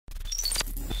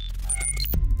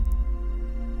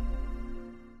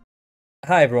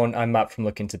Hi everyone, I'm Matt from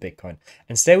Look Into Bitcoin,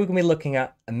 and today we're going to be looking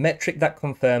at a metric that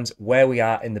confirms where we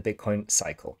are in the Bitcoin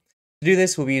cycle. To do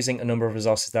this, we'll be using a number of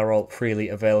resources that are all freely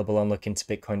available on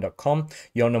lookintobitcoin.com,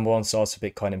 your number one source for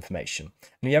Bitcoin information.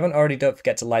 And if you haven't already, don't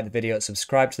forget to like the video,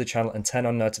 subscribe to the channel, and turn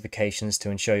on notifications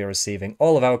to ensure you're receiving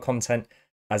all of our content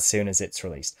as soon as it's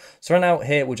released. So right now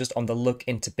here we're just on the Look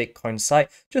Into Bitcoin site,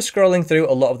 just scrolling through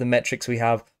a lot of the metrics we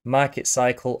have: market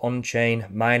cycle, on-chain,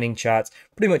 mining charts,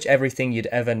 pretty much everything you'd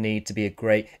ever need to be a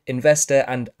great investor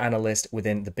and analyst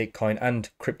within the Bitcoin and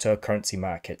cryptocurrency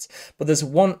markets. But there's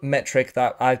one metric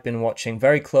that I've been watching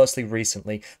very closely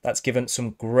recently that's given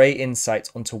some great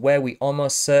insights onto where we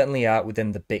almost certainly are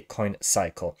within the Bitcoin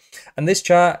cycle. And this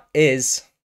chart is,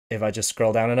 if I just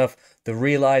scroll down enough, the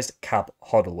realized cap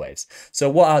hodl waves. So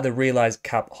what are the realized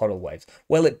cap hodl waves?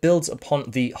 Well, it builds upon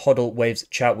the hodl waves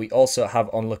chart we also have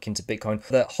on Look Into Bitcoin.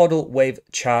 The hodl wave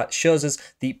chart shows us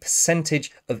the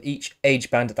percentage of each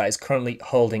age band that is currently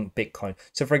holding Bitcoin.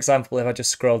 So for example, if I just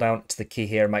scroll down to the key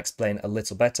here, I might explain a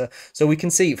little better. So we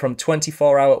can see from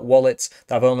 24-hour wallets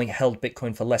that have only held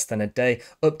Bitcoin for less than a day,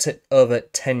 up to over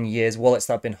 10 years, wallets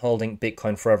that have been holding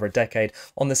Bitcoin for over a decade.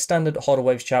 On the standard hodl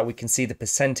waves chart, we can see the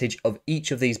percentage of each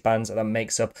of these bands that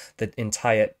makes up the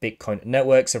entire Bitcoin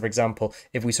network. So for example,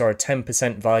 if we saw a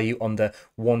 10% value on the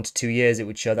 1 to 2 years, it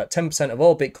would show that 10% of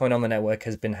all Bitcoin on the network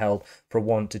has been held for a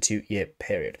 1 to 2 year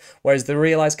period. Whereas the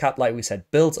realized cap, like we said,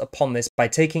 builds upon this by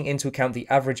taking into account the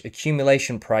average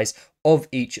accumulation price of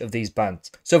each of these bands.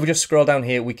 So if we just scroll down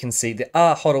here, we can see that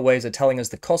our hodl waves are telling us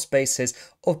the cost basis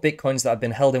of Bitcoins that have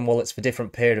been held in wallets for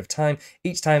different period of time.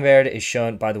 Each time period is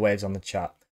shown by the waves on the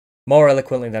chart. More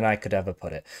eloquently than I could ever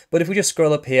put it. But if we just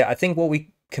scroll up here, I think what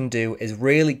we can do is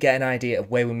really get an idea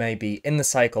of where we may be in the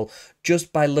cycle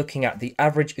just by looking at the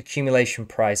average accumulation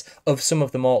price of some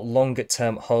of the more longer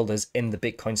term holders in the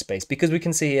Bitcoin space, because we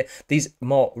can see here these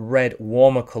more red,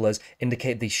 warmer colors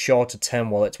indicate the shorter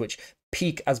term wallets, which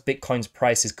peak as Bitcoin's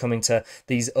price is coming to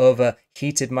these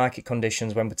overheated market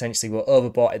conditions when potentially we're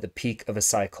overbought at the peak of a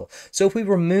cycle. So if we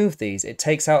remove these, it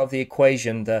takes out of the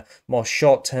equation the more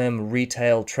short-term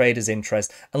retail traders'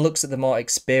 interest and looks at the more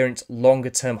experienced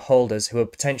longer-term holders who are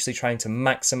potentially trying to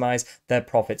maximize their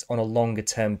profits on a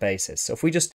longer-term basis. So if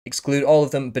we just exclude all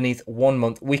of them beneath 1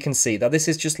 month, we can see that this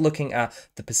is just looking at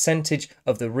the percentage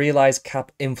of the realized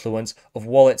cap influence of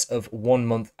wallets of 1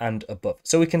 month and above.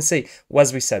 So we can see,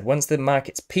 as we said, once the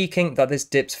market's peaking, that this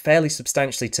dips fairly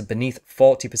substantially to beneath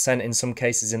 40% in some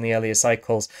cases in the earlier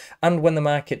cycles. And when the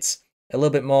market's a little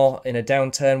bit more in a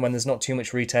downturn, when there's not too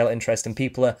much retail interest and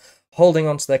people are holding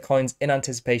onto their coins in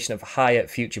anticipation of higher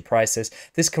future prices,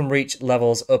 this can reach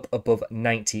levels up above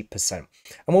 90%.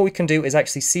 And what we can do is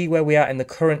actually see where we are in the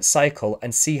current cycle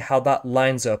and see how that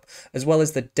lines up, as well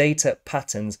as the data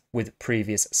patterns with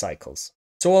previous cycles.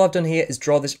 So all I've done here is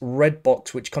draw this red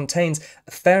box, which contains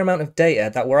a fair amount of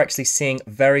data that we're actually seeing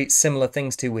very similar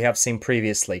things to we have seen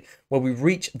previously, where we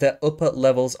reach the upper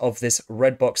levels of this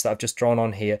red box that I've just drawn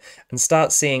on here and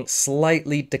start seeing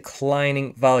slightly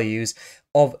declining values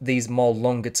of these more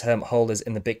longer term holders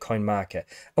in the Bitcoin market.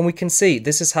 And we can see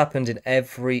this has happened in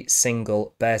every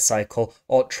single bear cycle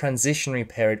or transitionary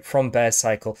period from bear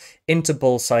cycle into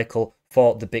bull cycle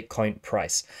for the Bitcoin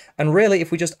price. And really,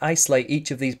 if we just isolate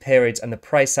each of these periods and the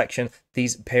price action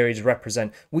these periods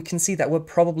represent, we can see that we're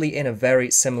probably in a very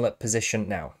similar position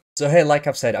now. So here, like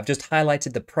I've said, I've just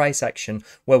highlighted the price action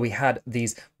where we had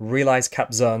these realized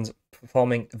cap zones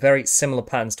performing very similar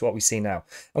patterns to what we see now.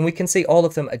 And we can see all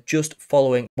of them are just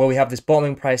following where we have this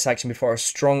bottoming price action before a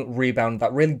strong rebound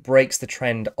that really breaks the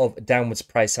trend of downwards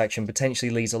price action,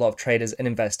 potentially leaves a lot of traders and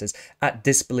investors at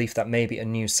disbelief that maybe a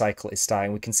new cycle is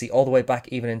starting. We can see all the way back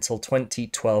even until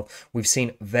 2012, we've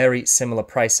seen very similar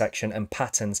price action and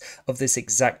patterns of this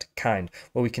exact kind,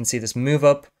 where we can see this move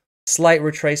up, slight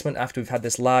retracement after we've had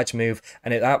this large move,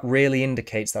 and that really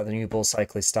indicates that the new bull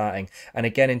cycle is starting. And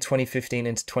again in 2015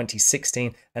 into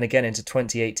 2016, and again into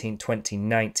 2018,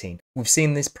 2019. We've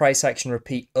seen this price action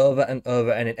repeat over and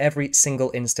over, and in every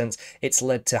single instance, it's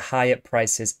led to higher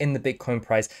prices in the Bitcoin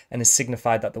price and has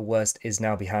signified that the worst is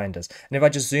now behind us. And if I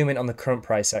just zoom in on the current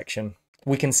price action,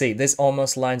 we can see this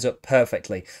almost lines up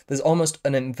perfectly. There's almost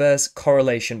an inverse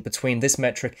correlation between this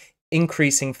metric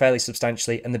increasing fairly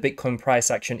substantially and the Bitcoin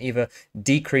price action either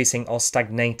decreasing or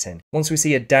stagnating. Once we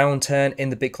see a downturn in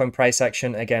the Bitcoin price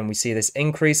action, again, we see this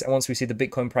increase, and once we see the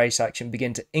Bitcoin price action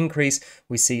begin to increase,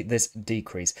 we see this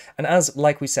decrease. And as,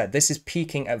 like we said, this is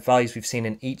peaking at values we've seen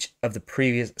in each of the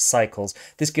previous cycles.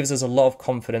 This gives us a lot of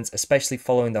confidence, especially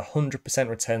following the 100%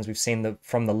 returns we've seen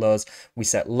from the lows we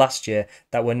set last year,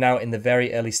 that we're now in the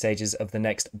very early stages of the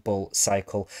next bull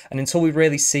cycle. And until we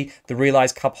really see the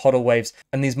realized cap hodl waves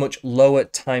and these much much lower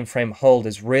time frame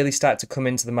holders really start to come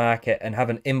into the market and have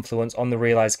an influence on the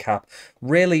realized cap,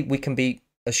 really we can be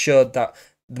assured that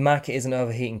the market isn't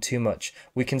overheating too much.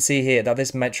 We can see here that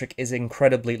this metric is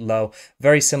incredibly low,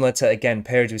 very similar to, again,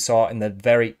 periods we saw in the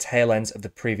very tail ends of the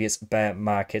previous bear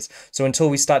markets. So until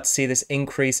we start to see this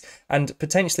increase and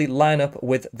potentially line up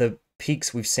with the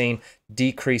peaks we've seen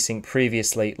decreasing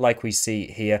previously, like we see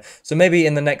here. So maybe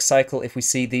in the next cycle, if we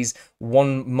see these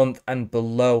 1 month and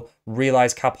below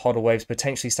realized cap hodl waves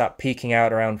potentially start peaking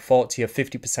out around 40 or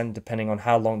 50%, depending on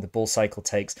how long the bull cycle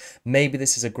takes, maybe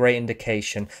this is a great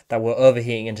indication that we're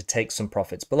overheating and to take some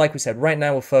profits. But like we said, right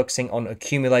now we're focusing on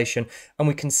accumulation, and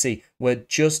we can see we're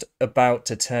just about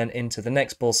to turn into the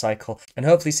next bull cycle and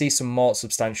hopefully see some more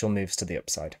substantial moves to the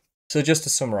upside. So just to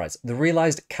summarize, the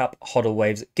realized cap hodl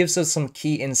waves gives us some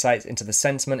key insights into the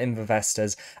sentiment of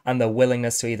investors and their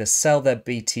willingness to either sell their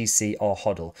BTC or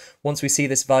hodl. Once we see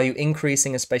this value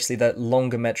increasing, especially the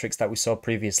longer metrics that we saw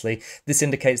previously, this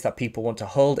indicates that people want to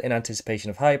hold in anticipation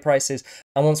of higher prices.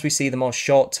 And once we see the more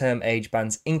short-term age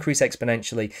bands increase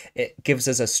exponentially, it gives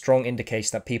us a strong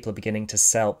indication that people are beginning to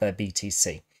sell their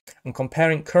BTC. And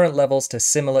comparing current levels to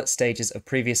similar stages of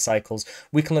previous cycles,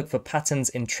 we can look for patterns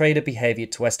in trader behavior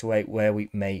to estimate where we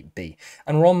may be.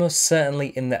 And we're almost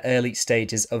certainly in the early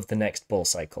stages of the next bull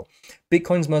cycle.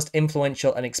 Bitcoin's most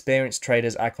influential and experienced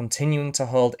traders are continuing to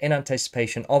hold in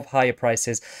anticipation of higher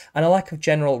prices, and a lack of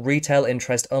general retail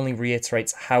interest only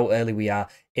reiterates how early we are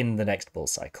in the next bull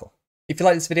cycle. If you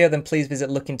like this video, then please visit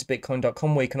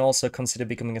lookintobitcoin.com, where you can also consider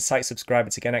becoming a site subscriber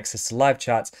to gain access to live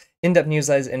chats, in-depth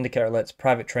newsletters, indicator alerts,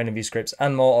 private TradingView scripts,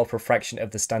 and more, all for a fraction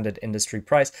of the standard industry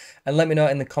price. And let me know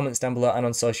in the comments down below and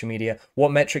on social media,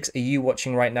 what metrics are you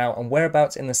watching right now, and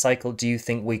whereabouts in the cycle do you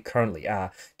think we currently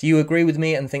are? Do you agree with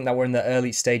me and think that we're in the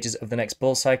early stages of the next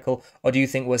bull cycle, or do you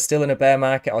think we're still in a bear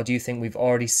market, or do you think we've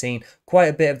already seen quite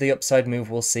a bit of the upside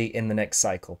move we'll see in the next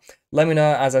cycle? Let me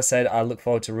know. As I said, I look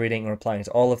forward to reading and replying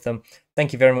to all of them.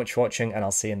 Thank you very much for watching, and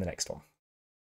I'll see you in the next one.